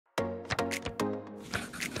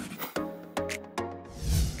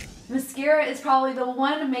Mascara is probably the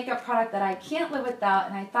one makeup product that I can't live without,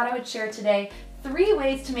 and I thought I would share today 3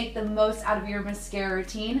 ways to make the most out of your mascara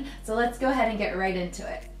routine. So let's go ahead and get right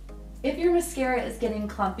into it. If your mascara is getting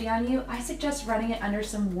clumpy on you, I suggest running it under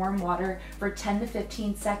some warm water for 10 to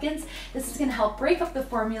 15 seconds. This is gonna help break up the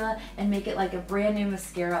formula and make it like a brand new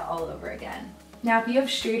mascara all over again. Now, if you have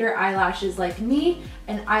straighter eyelashes like me,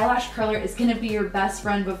 an eyelash curler is gonna be your best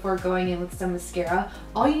friend before going in with some mascara.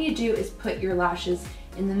 All you need to do is put your lashes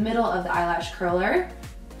in the middle of the eyelash curler,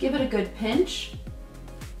 give it a good pinch,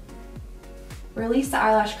 release the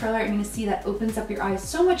eyelash curler, and you're gonna see that opens up your eyes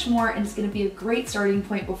so much more, and it's gonna be a great starting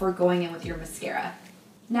point before going in with your mascara.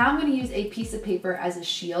 Now I'm gonna use a piece of paper as a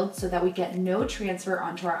shield so that we get no transfer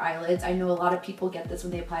onto our eyelids. I know a lot of people get this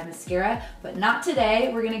when they apply mascara, but not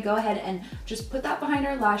today. We're gonna go ahead and just put that behind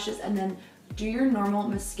our lashes and then do your normal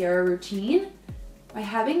mascara routine. By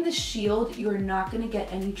having the shield, you are not gonna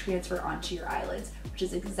get any transfer onto your eyelids, which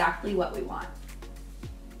is exactly what we want.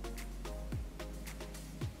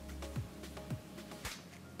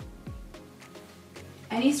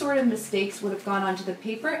 Any sort of mistakes would have gone onto the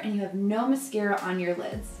paper and you have no mascara on your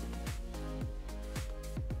lids.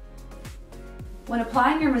 When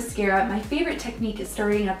applying your mascara, my favorite technique is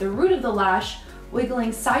starting at the root of the lash,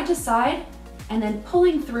 wiggling side to side, and then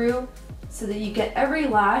pulling through so that you get every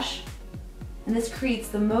lash, and this creates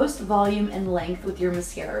the most volume and length with your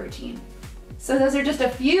mascara routine. So those are just a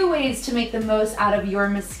few ways to make the most out of your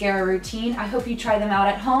mascara routine. I hope you try them out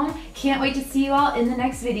at home. Can't wait to see you all in the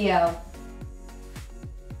next video.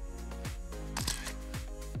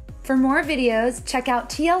 For more videos, check out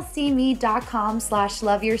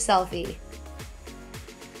tlcme.com/loveyourselfie.